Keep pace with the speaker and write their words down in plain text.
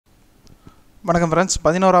வணக்கம் ஃப்ரெண்ட்ஸ்,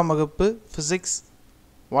 11ஆம் வகுப்பு physics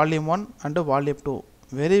volume 1 and volume 2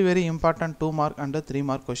 very important 2 mark and 3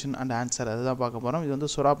 mark question and answer அதுதான் பார்க்க போகிறோம். இது வந்து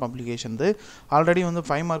சுராப் அப்ளிகேஷன். ஆல்ரெடி வந்து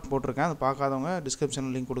 5 மார்க் போட்டிருக்கேன். அது பார்க்காதவங்க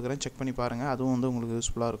டிஸ்கிரிப்ஷனில் லிங்க் கொடுக்குறேன், செக் பண்ணி பாருங்கள். அதுவும் வந்து உங்களுக்கு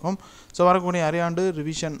யூஸ்ஃபுல்லாக இருக்கும். ஸோ வரக்கூடிய அரையாண்டு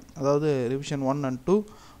ரிவிஷன், அதாவது ரிவிஷன் 1 and 2,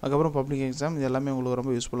 அதுக்கப்புறம் பப்ளிக் எக்ஸாம், இது எல்லாமே உங்களுக்கு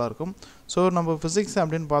ரொம்ப யூஸ்ஃபுல்லாக இருக்கும். ஸோ நம்ம ஃபிசிக்ஸ்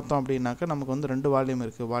அப்படின்னு பார்த்தோம் அப்படின்னாக்கா நமக்கு வந்து 2 வால்யூம்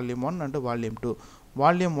இருக்குது, வால்யூம் 1 அண்ட் வால்யூம் 2.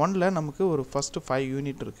 வால்யூம் 1ல் நமக்கு ஒரு ஃபஸ்ட்டு 5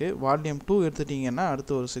 யூனிட் இருக்குது. வால்யூம் 2 எடுத்துட்டிங்கன்னா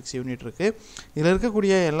அடுத்து ஒரு 6 யூனிட் இருக்குது. இதில்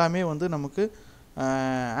இருக்கக்கூடிய எல்லாமே வந்து நமக்கு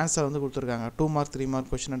ஆன்சர் வந்து கொடுத்துருக்காங்க. 2 mark 3 mark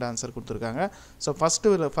question and answer கொடுத்துருக்காங்க. ஸோ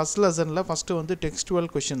ஃபஸ்ட் லெசனில் ஃபஸ்ட்டு வந்து டெக்ஸ்டுவல்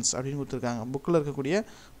கொஷின்ஸ் அப்படின்னு கொடுத்துருக்காங்க. புக்கில் இருக்கக்கூடிய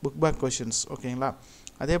புக் பேக் கொஷின்ஸ், ஓகேங்களா.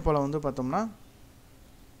 அதே போல் வந்து பார்த்தோம்னா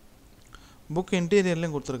புக்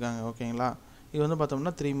இன்டீரியர்லேயும் கொடுத்துருக்காங்க, ஓகேங்களா. இது வந்து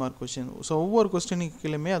பார்த்தோம்னா 3 மார்க் கொஸ்டின். ஸோ ஒவ்வொரு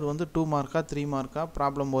கொஸ்டினுக்குலையுமே அது வந்து 2 மார்க்கா 3 மார்க்கா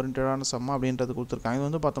ப்ராப்ளம் ஓரியன்டான சம்மா அப்படின்றது கொடுத்துருக்காங்க. இது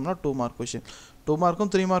வந்து பார்த்தோம்னா 2 மார்க் கொஸ்டின். 2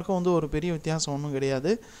 மார்க்கும் 3 மார்க்கும் வந்து ஒரு பெரிய வித்தியாசம் ஒன்றும்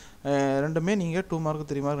கிடையாது. ரெண்டுமே நீங்கள் 2 மார்க்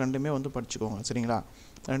 3 மார்க் ரெண்டுமே வந்து படிச்சுக்கோங்க, சரிங்களா.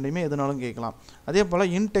 ரெண்டுமே எதுனாலும் கேட்கலாம். அதே போல்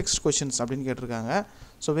இன்டெக்ஸ்ட் கொஷின்ஸ் அப்படின்னு கேட்டிருக்காங்க.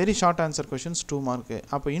 So very short answer questions 2 mark.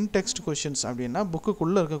 அப்போ இன்டெக்ஸ்ட் கொஷின்ஸ் அப்படின்னா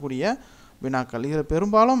புக்குக்குள்ளே இருக்கக்கூடிய வினாக்கள். இதில்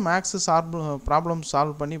பெரும்பாலும் மேக்ஸு ப்ராப்ளம்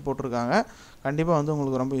சால்வ் பண்ணி போட்டிருக்காங்க. கண்டிப்பாக வந்து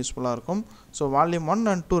உங்களுக்கு ரொம்ப யூஸ்ஃபுல்லாக இருக்கும். ஸோ வால்யூம் 1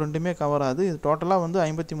 and 2 ரெண்டுமே கவர் ஆகுது. இது டோட்டலாக வந்து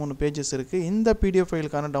 53 பேஜஸ் இருக்குது. இந்த பிடிஎஃப்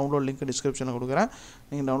ஃபைலுக்கான டவுன்லோட் லிங்க் டிஸ்கிரிப்ஷனில் கொடுக்குறேன்,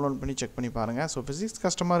 நீங்கள் டவுன்லோட் பண்ணி செக் பண்ணி பாருங்கள். ஸோ ஃபிசிக்ஸ்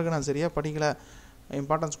கஷ்டமாக இருக்குது, நான் சரியாக படிக்கல,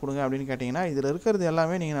 இம்பார்ட்டன்ஸ் கொடுங்க அப்படின்னு கேட்டிங்கன்னா இதில் இருக்கிறது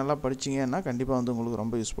எல்லாமே நீங்கள் நல்லா படிச்சிங்கன்னா கண்டிப்பாக வந்து உங்களுக்கு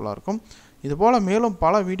ரொம்ப யூஸ்ஃபுல்லாக இருக்கும். இதுபோல் மேலும்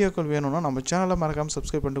பல வீடியோக்கள் வேணும்னா நம்ம சேனலை மறக்காமல்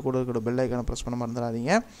சப்ஸ்கிரைப் பண்ணிட்டு கூட இருக்கிற பெல் ஐக்கானை ப்ரெஸ் பண்ண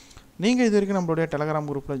மறந்துடாதீங்க. நீங்கள் இது வரைக்கும் நம்மளுடைய டெலகிராம்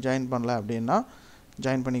குரூப்பில் ஜாயின் பண்ணல அப்படின்னா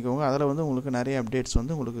ஜாயின் பண்ணிக்கோங்க. அதில் வந்து உங்களுக்கு நிறைய அப்டேட்ஸ்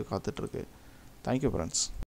வந்து உங்களுக்கு காத்துட்ருக்கு. Thank you friends.